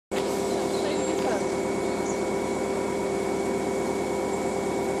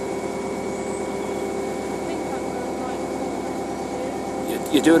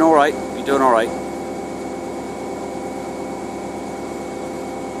You're doing all right. You're doing all right.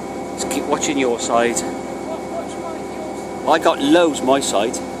 Just keep watching your side. I got loads my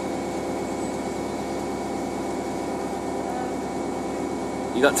side.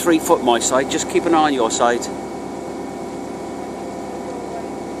 You got 3 foot my side. Just keep an eye on your side.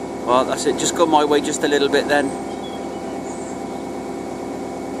 Well, that's it. Just go my way just a little bit then.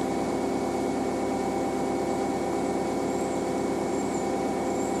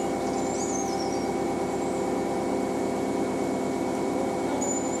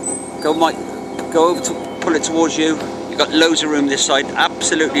 Go over to pull it towards you. You've got loads of room this side,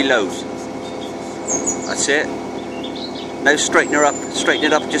 absolutely loads. That's it. Now straighten her up, straighten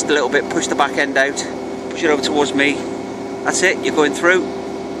it up just a little bit, push the back end out, push it over towards me. That's it, you're going through.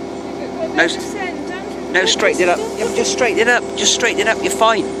 Now straighten it up. Yeah, just straighten it up, just straighten it up, you're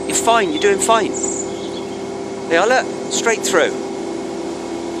fine, you're doing fine. There, look, straight through.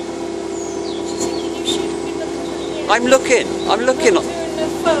 I'm looking.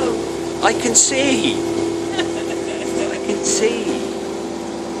 I can see. I can see.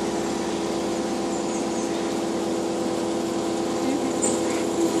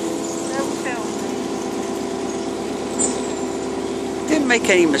 Didn't make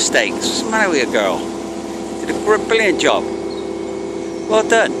any mistakes. What's the matter with you, girl? Did a brilliant job. Well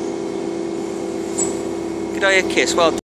done. Give her a kiss. Well done.